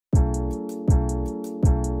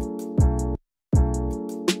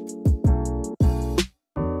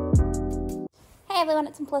Hey everyone,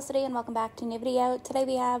 it's Simplicity and welcome back to a new video. Today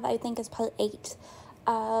we have, I think, is part 8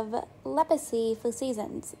 of Lepacy for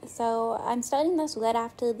seasons. So I'm starting this right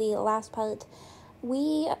after the last part.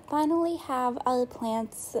 We finally have our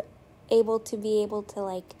plants able to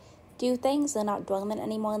do things. They're not dormant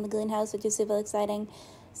anymore in the greenhouse, which is super exciting.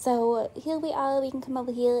 So here we are, we can come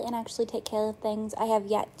over here and actually take care of things. I have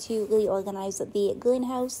yet to reorganize the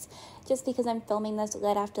greenhouse just because I'm filming this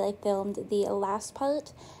right after I filmed the last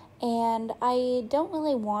part. And I don't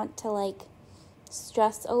really want to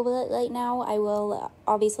stress over it right now. I will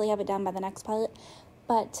obviously have it done by the next part.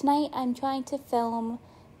 But tonight I'm trying to film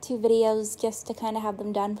 2 videos just to kind of have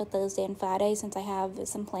them done for Thursday and Friday, since I have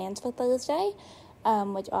some plans for Thursday,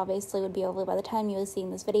 which obviously would be over by the time you are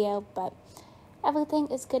seeing this video. But everything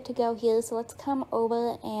is good to go here, so let's come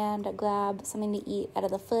over and grab something to eat out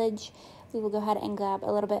of the fridge. We will go ahead and grab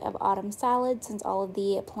a little bit of autumn salad since all of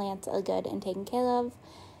the plants are good and taken care of.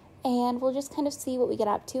 And we'll just kind of see what we get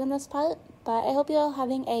up to in this part. But I hope you're all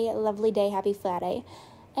having a lovely day. Happy Friday.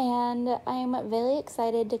 And I'm very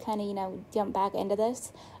excited to kind of, jump back into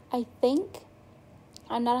this. I think,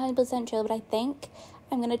 I'm not 100% sure, but I think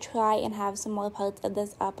I'm going to try and have some more parts of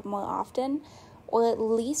this up more often. Or at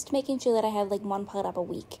least making sure that I have one part up a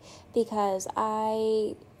week. Because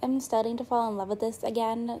I am starting to fall in love with this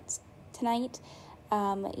again tonight.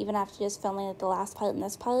 Even after just filming the last part and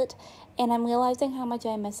this part. And I'm realizing how much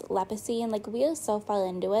I miss Lepacy, and we are so far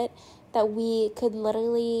into it that we could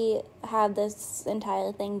literally have this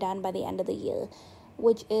entire thing done by the end of the year,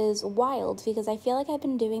 which is wild because I feel like I've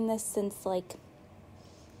been doing this since I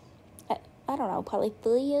don't know, probably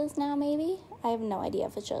 3 years now maybe. I have no idea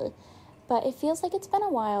for sure, but it feels like it's been a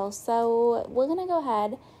while. So we're gonna go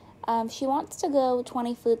ahead. She wants to grow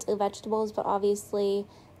 20 fruits or vegetables, but obviously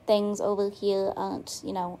things over here aren't,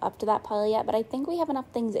 up to that part yet, but I think we have enough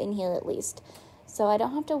things in here at least, so I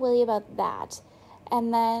don't have to worry about that.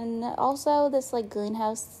 And then also this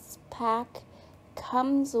greenhouse pack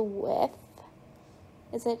comes with,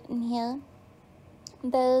 is it in here?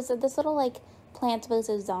 There's this little Plants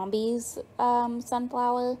vs. Zombies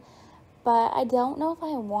sunflower, but I don't know if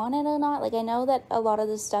I want it or not. I know that a lot of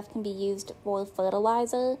this stuff can be used for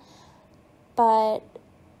fertilizer, but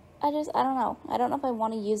I don't know. I don't know if I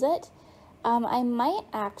want to use it. I might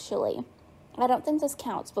actually. I don't think this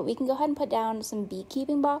counts, but we can go ahead and put down some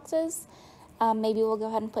beekeeping boxes. Maybe we'll go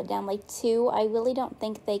ahead and put down 2. I really don't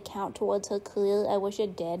think they count towards her career. I wish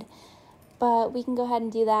it did. But we can go ahead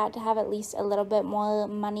and do that to have at least a little bit more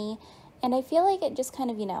money. And I feel like it just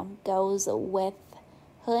kind of, goes with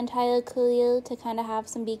her entire career to kind of have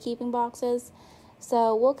some beekeeping boxes.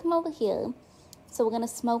 So we'll come over here. So we're going to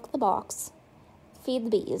smoke the box. Feed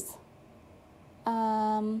the bees,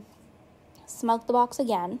 smoke the box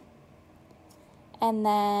again, and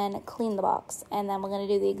then clean the box. And then we're going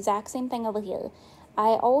to do the exact same thing over here.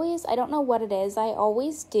 I don't know what it is, I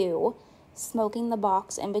always do smoking the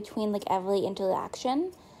box in between every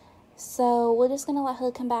interaction. So we're just going to let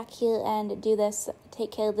her come back here and do this,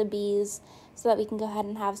 take care of the bees, so that we can go ahead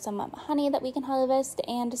and have some honey that we can harvest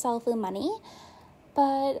and sell for money.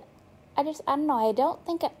 But I don't know,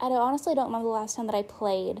 I honestly don't remember the last time that I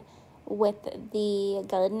played with the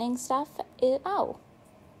gardening stuff. Oh,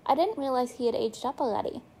 I didn't realize he had aged up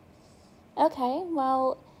already. Okay,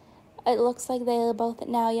 well, it looks like they're both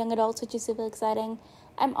now young adults, which is super exciting.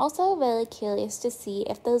 I'm also very curious to see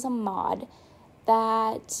if there's a mod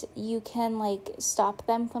that you can, stop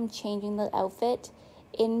them from changing their outfit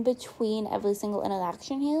in between every single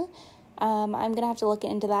interaction here. I'm going to have to look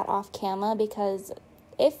into that off camera, because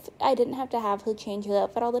if I didn't have to have her change her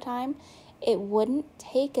outfit all the time, it wouldn't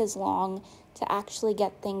take as long to actually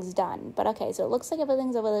get things done. But okay, so it looks like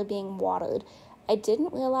everything's over there being watered. I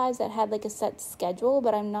didn't realize it had a set schedule,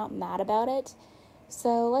 but I'm not mad about it.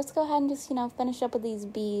 So let's go ahead and just, finish up with these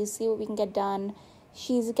bees, see what we can get done.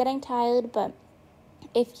 She's getting tired, but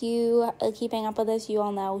if you are keeping up with this, you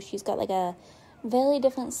all know she's got a very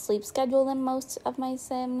different sleep schedule than most of my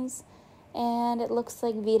Sims. And it looks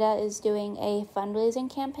like Vita is doing a fundraising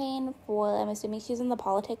campaign for, I'm assuming she's in the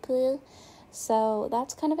politic career. So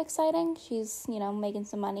that's kind of exciting. She's, making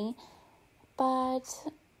some money. But,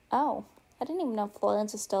 oh, I didn't even know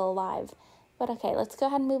Florence is still alive. But okay, let's go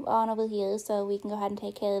ahead and move on over here so we can go ahead and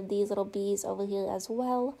take care of these little bees over here as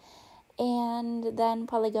well. And then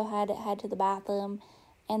probably go ahead, head to the bathroom,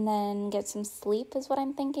 and then get some sleep is what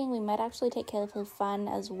I'm thinking. We might actually take care of her fun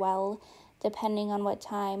as well, depending on what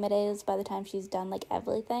time it is by the time she's done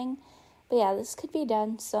everything. But yeah, this could be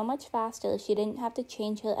done so much faster if she didn't have to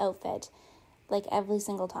change her outfit every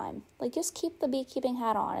single time. Just keep the beekeeping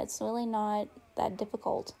hat on. It's really not that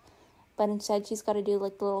difficult. But instead she's got to do the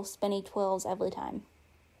little spinny twirls every time.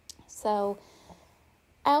 So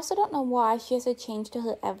I also don't know why she has to change to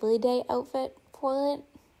her everyday outfit for it.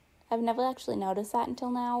 I've never actually noticed that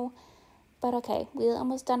until now. But okay, we're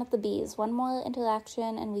almost done with the bees. One more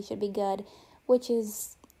interaction and we should be good, which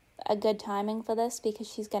is a good timing for this because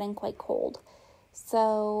she's getting quite cold.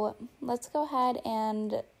 So let's go ahead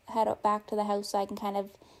and head back to the house so I can kind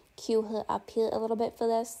of cue her up here a little bit for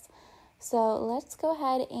this. So let's go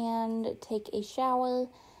ahead and take a shower,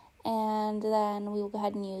 and then we will go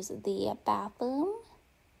ahead and use the bathroom.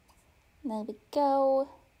 There we go.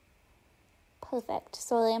 Perfect.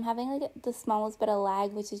 So I'm having like the smallest bit of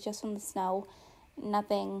lag, which is just from the snow.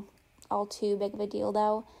 Nothing all too big of a deal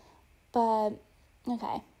though. But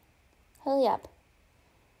okay, hurry up.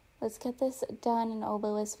 Let's get this done and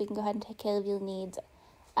over with so we can go ahead and take care of your needs.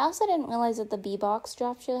 I also didn't realize that the bee box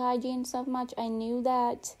drops your hygiene so much. I knew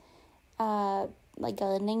that like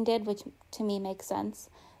gardening did, which to me makes sense.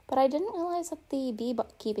 But I didn't realize that the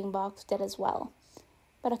beekeeping box did as well.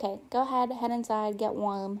 But okay, go ahead, head inside, get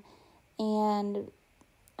warm. And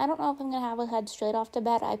I don't know if I'm going to have her head straight off to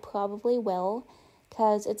bed. I probably will,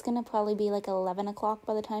 because it's going to probably be like 11 o'clock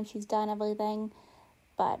by the time she's done everything.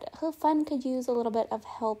 But her fun could use a little bit of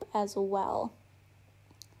help as well.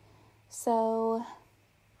 So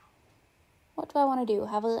what do I want to do?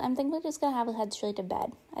 I'm thinking we're just going to have her head straight to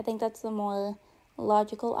bed. I think that's the more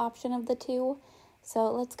logical option of the two.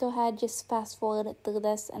 So let's go ahead, just fast forward through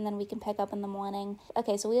this, and then we can pick up in the morning.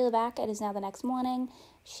 Okay, so we are back. It is now the next morning.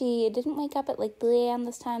 She didn't wake up at like 3 a.m.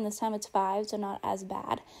 this time. This time it's 5, so not as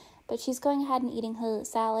bad. But she's going ahead and eating her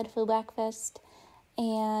salad for breakfast.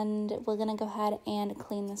 And we're going to go ahead and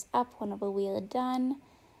clean this up whenever we are done.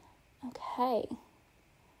 Okay.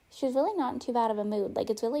 She's really not in too bad of a mood.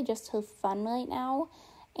 Like, it's really just her fun right now.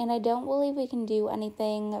 And I don't believe we can do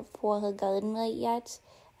anything for her garden right yet.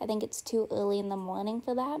 I think it's too early in the morning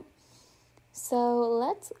for that. So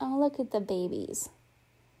let's look at the babies.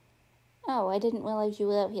 Oh, I didn't realize you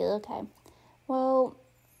were out here. Okay. Well,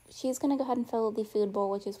 she's going to go ahead and fill the food bowl,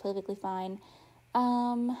 which is perfectly fine.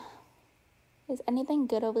 Is anything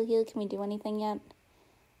good over here? Can we do anything yet?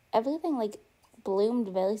 Everything, like, bloomed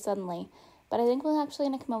very suddenly. But I think we're actually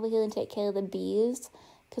going to come over here and take care of the bees.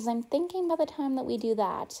 Because I'm thinking by the time that we do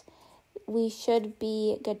that, we should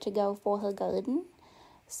be good to go for her garden.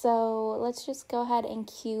 So let's just go ahead and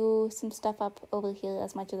queue some stuff up over here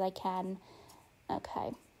as much as I can.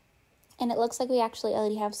 Okay. And it looks like we actually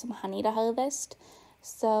already have some honey to harvest.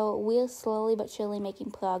 So we're slowly but surely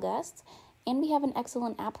making progress. And we have an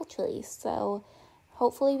excellent apple tree. So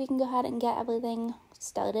hopefully we can go ahead and get everything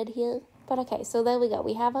started here. But okay, so there we go.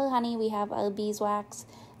 We have our honey. We have our beeswax.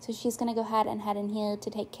 So she's going to go ahead and head in here to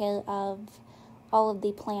take care of all of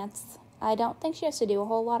the plants. I don't think she has to do a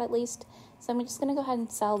whole lot at least. So I'm just going to go ahead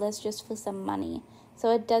and sell this just for some money.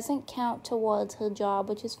 So it doesn't count towards her job,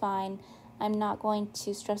 which is fine. I'm not going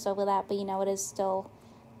to stress over that, but you know, it is still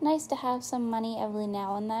nice to have some money every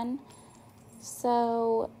now and then.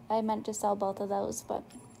 So I meant to sell both of those, but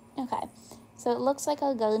okay. So it looks like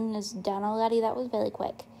our garden is done already. That was very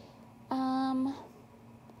quick.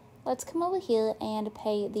 Let's come over here and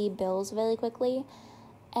pay the bills very quickly.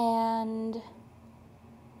 And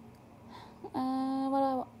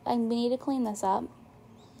I need to clean this up,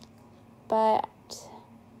 but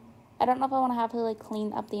I don't know if I want to have her like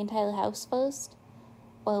clean up the entire house first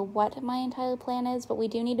or what my entire plan is, but we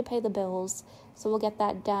do need to pay the bills, so we'll get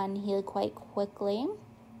that done here quite quickly.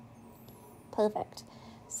 Perfect.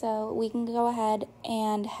 So we can go ahead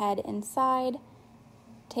and head inside,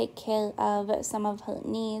 take care of some of her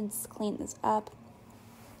needs, clean this up.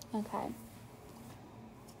 Okay.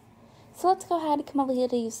 So let's go ahead, come over here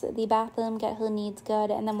to use the bathroom, get her needs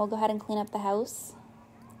good, and then we'll go ahead and clean up the house.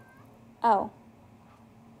 Oh.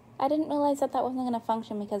 I didn't realize that wasn't going to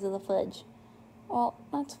function because of the fridge. Well,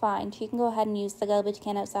 that's fine. She can go ahead and use the garbage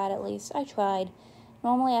can outside at least. I tried.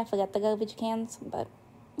 Normally I forget the garbage cans, but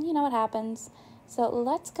you know what happens. So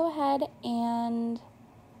let's go ahead and...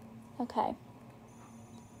 Okay.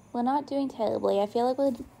 We're not doing terribly. I feel like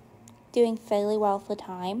we're doing fairly well for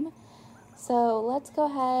time. So let's go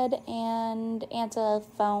ahead and answer the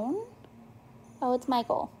phone. Oh, it's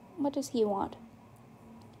Michael. What does he want?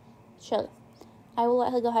 Sure. I will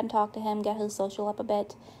let her go ahead and talk to him, get her social up a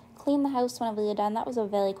bit, clean the house whenever you're done. That was a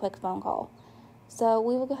very quick phone call. So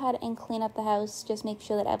we will go ahead and clean up the house, just make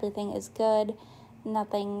sure that everything is good.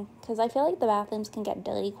 Nothing, because I feel like the bathrooms can get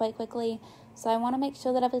dirty quite quickly. So I want to make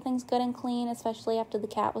sure that everything's good and clean, especially after the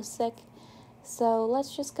cat was sick. So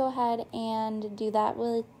let's just go ahead and do that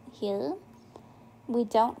really here. We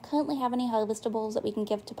don't currently have any harvestables that we can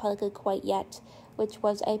give to Parker quite yet, which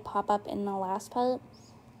was a pop-up in the last part.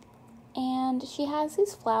 And she has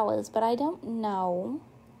these flowers, but I don't know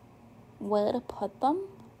where to put them.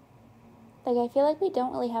 Like, I feel like we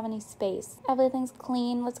don't really have any space. Everything's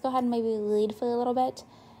clean. Let's go ahead and maybe lead for a little bit,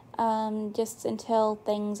 just until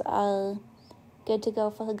things are good to go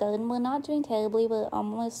for her garden. We're not doing terribly. We're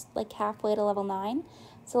almost like halfway to level 9.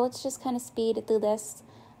 So let's just kind of speed through this.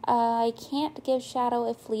 I can't give Shadow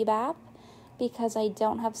a flea bath because I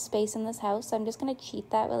don't have space in this house. So I'm just going to cheat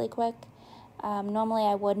that really quick. Normally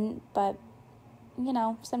I wouldn't, but, you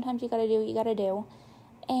know, sometimes you got to do what you got to do.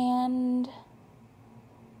 And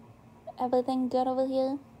everything good over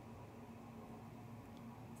here?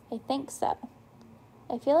 I think so.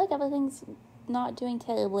 I feel like everything's not doing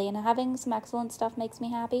terribly, and having some excellent stuff makes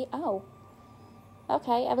me happy. Oh.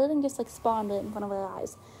 Okay, everything just, like, spawned in front of our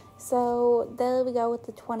eyes. So, there we go with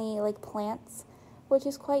the 20, like, plants, which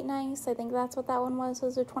is quite nice. I think that's what that one was.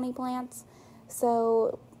 Those are 20 plants.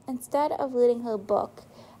 So, instead of reading her book,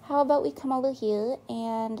 how about we come over here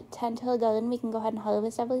and tend to her garden? We can go ahead and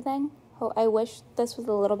harvest everything. Oh, I wish this was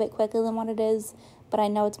a little bit quicker than what it is, but I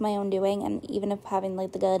know it's my own doing, and even if having,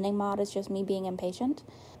 like, the gardening mod is just me being impatient.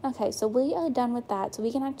 Okay, so we are done with that, so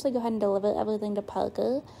we can actually go ahead and deliver everything to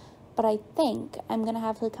Parker, but I think I'm going to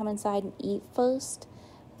have her come inside and eat first,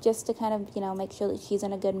 just to kind of, you know, make sure that she's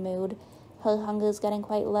in a good mood. Her hunger is getting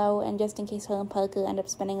quite low, and just in case her and Parker end up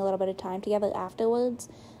spending a little bit of time together afterwards,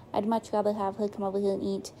 I'd much rather have her come over here and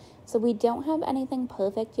eat. So we don't have anything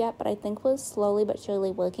perfect yet, but I think we're slowly but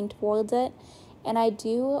surely working towards it. And I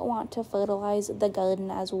do want to fertilize the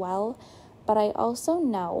garden as well. But I also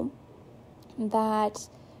know that,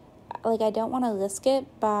 like, I don't want to risk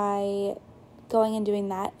it by going and doing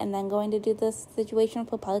that and then going to do this situation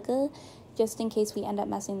for Parker, just in case we end up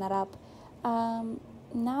messing that up.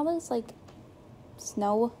 Now there's, like,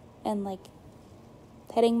 snow and, like,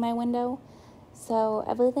 hitting my window. So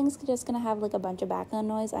everything's just going to have, like, a bunch of background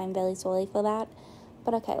noise. I'm very sorry for that.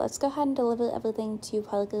 But okay, let's go ahead and deliver everything to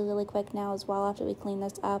Parker really quick now as well after we clean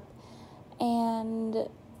this up. And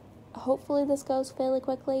hopefully this goes fairly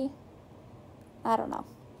quickly. I don't know.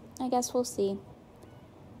 I guess we'll see.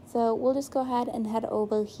 So we'll just go ahead and head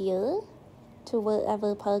over here to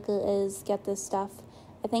wherever Parker is, get this stuff.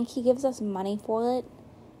 I think he gives us money for it.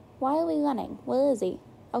 Why are we running? Where is he?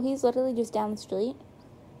 Oh, he's literally just down the street.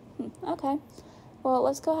 Okay. Well,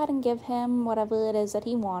 let's go ahead and give him whatever it is that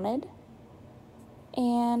he wanted.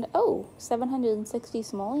 And, 760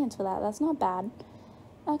 simoleons for that. That's not bad.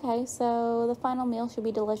 Okay, so the final meal should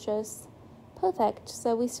be delicious. Perfect.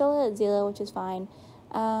 So we still are at 0, which is fine.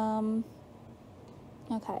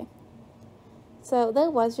 Okay. So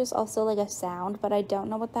there was just also, like, a sound, but I don't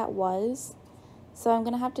know what that was. So I'm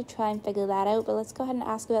going to have to try and figure that out. But let's go ahead and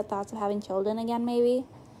ask about thoughts of having children again, maybe.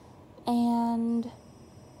 And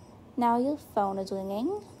now your phone is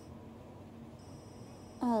ringing.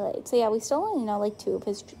 Alright, so yeah, we still only know, like, 2 of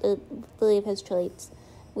his, 3 of his traits.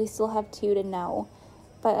 We still have 2 to know.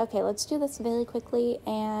 But, okay, let's do this very quickly,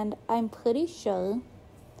 and I'm pretty sure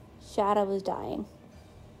Shadow is dying.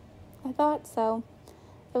 I thought so.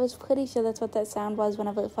 I was pretty sure that's what that sound was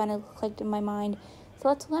whenever it finally clicked in my mind. So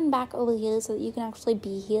let's run back over here so that you can actually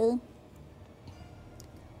be here.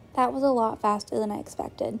 That was a lot faster than I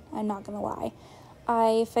expected, I'm not gonna lie.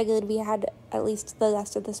 I figured we had at least the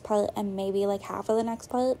rest of this part and maybe, like, half of the next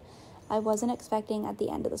part. I wasn't expecting at the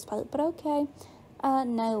end of this part, but okay.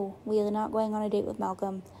 No, we are not going on a date with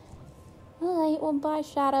Malcolm. Alright, well, bye,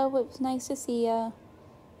 Shadow. It was nice to see ya.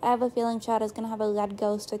 I have a feeling Shadow's gonna have a red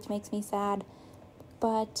ghost, which makes me sad.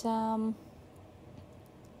 But, oh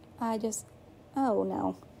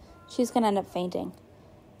no. She's gonna end up fainting.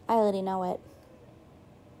 I already know it.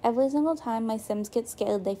 Every single time my Sims get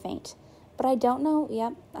scared, they faint. But I don't know,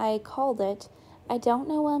 yep, I called it. I don't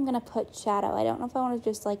know where I'm going to put Shadow. I don't know if I want to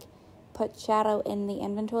just, like, put Shadow in the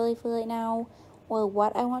inventory for right now or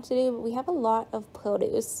what I want to do. But we have a lot of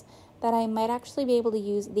produce that I might actually be able to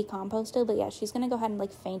use the composter. But yeah, she's going to go ahead and,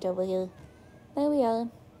 like, faint over here. There we are.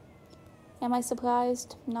 Am I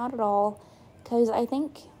surprised? Not at all. Because I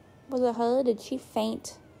think, was it her? Did she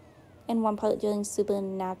faint in one part during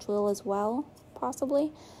Supernatural as well?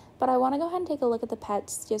 Possibly. But I want to go ahead and take a look at the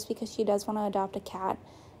pets just because she does want to adopt a cat.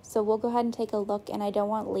 So we'll go ahead and take a look, and I don't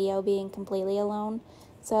want Leo being completely alone.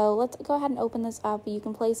 So let's go ahead and open this up. You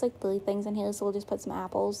can place, like, 3 things in here, so we'll just put some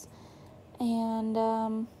apples. And,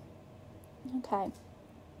 okay.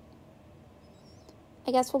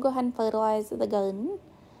 I guess we'll go ahead and fertilize the garden.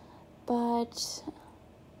 But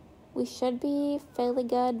we should be fairly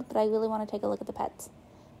good, but I really want to take a look at the pets.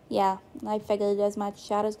 Yeah, I figured as much.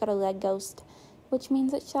 Shadow's got a red ghost, which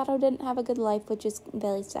means that Shadow didn't have a good life, which is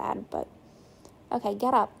very sad, but okay,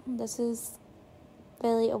 get up. This is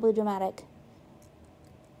very over dramatic.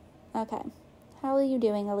 Okay. How are you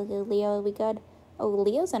doing over here, Leo? Are we good? Oh,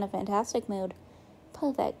 Leo's in a fantastic mood.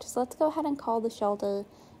 perfect. So let's go ahead and call the shelter,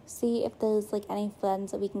 see if there's like any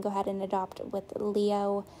friends that we can go ahead and adopt with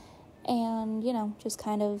Leo, and, you know, just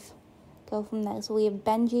kind of go from there. So we have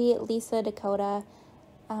Benji, Lisa, Dakota,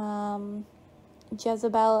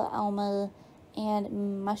 Jezebel, Elmer, and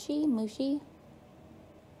Mushi.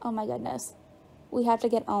 Oh my goodness. We have to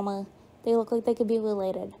get Elmer. They look like they could be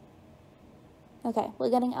related. Okay, we're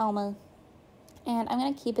getting Elmer. And I'm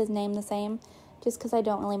going to keep his name the same, just because I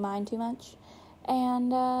don't really mind too much.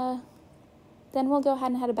 And then we'll go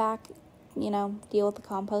ahead and head back, you know, deal with the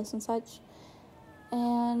compost and such.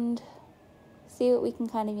 And see what we can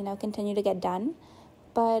kind of, you know, continue to get done.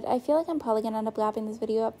 But I feel like I'm probably going to end up wrapping this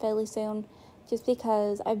video up fairly soon, just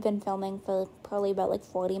because I've been filming for probably about like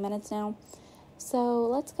 40 minutes now. So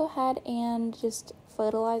let's go ahead and just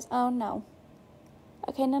fertilize. Oh, no.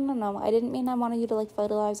 Okay, no. I didn't mean I wanted you to like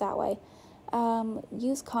fertilize that way.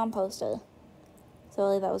 Use composter. So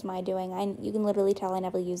really that was my doing. You can literally tell I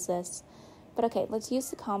never use this. But okay, let's use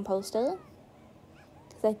the composter,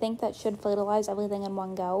 because I think that should fertilize everything in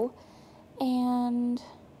one go. And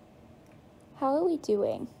how are we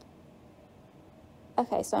doing?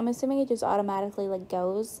 Okay, so I'm assuming it just automatically like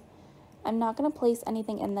goes. I'm not going to place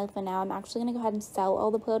anything in there for now. I'm actually going to go ahead and sell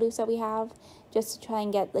all the produce that we have, just to try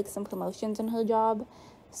and get like some promotions in her job.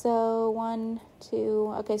 So 1,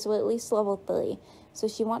 2, okay, so at least level 3. So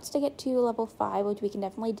she wants to get to level 5, which we can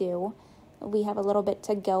definitely do. We have a little bit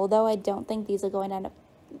to go, though. I don't think these are going to end up,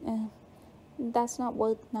 that's not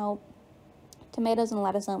worth, no. Tomatoes and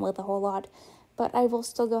lettuce aren't worth a whole lot, but I will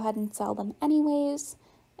still go ahead and sell them anyways,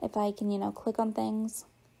 if I can, you know, click on things.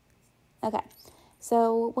 Okay,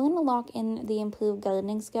 so we're going to lock in the improved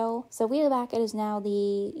gardening skill. So we are back. It is now the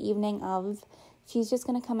evening of. She's just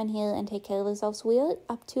going to come in here and take care of herself. So we are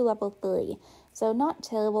up to level 3. So not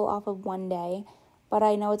terrible off of one day, but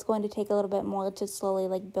I know it's going to take a little bit more to slowly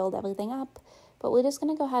like build everything up. But we're just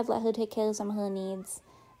going to go ahead and let her take care of some of her needs.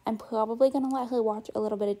 I'm probably going to let her watch a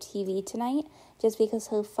little bit of TV tonight, just because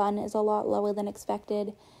her fun is a lot lower than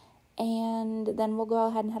expected. And then we'll go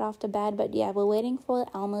ahead and head off to bed. But yeah, we're waiting for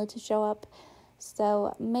Elmer to show up.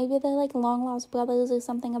 So maybe they're like long-lost brothers or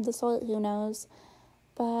something of the sort, who knows.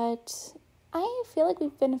 But I feel like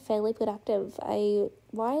we've been fairly productive.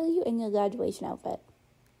 Why are you in your graduation outfit?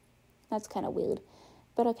 That's kind of weird.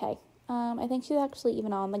 But okay. I think she's actually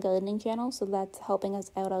even on the gardening channel, so that's helping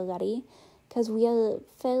us out already. Because we are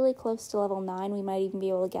fairly close to level 9. We might even be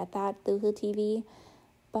able to get that through her TV.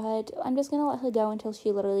 But I'm just going to let her go until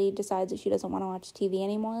she literally decides that she doesn't want to watch TV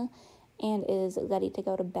anymore and is ready to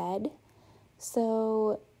go to bed.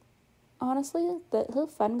 So honestly, her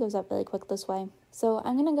fun goes up really quick this way. So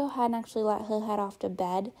I'm going to go ahead and actually let her head off to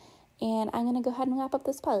bed. And I'm going to go ahead and wrap up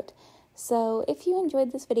this part. So if you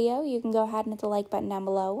enjoyed this video, you can go ahead and hit the like button down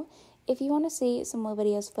below. If you want to see some more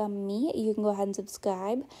videos from me, you can go ahead and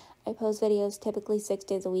subscribe. I post videos typically 6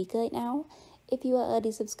 days a week right now. If you are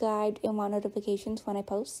already subscribed and want notifications when I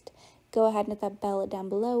post, go ahead and hit that bell down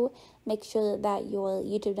below. Make sure that your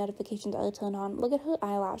YouTube notifications are turned on. Look at her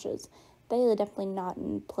eyelashes. They are definitely not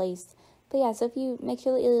in place. But yeah, so if you make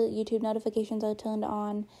sure that your YouTube notifications are turned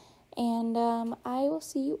on. And I will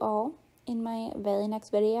see you all in my very next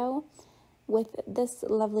video with this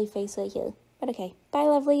lovely face right here. But okay, bye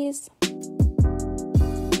lovelies!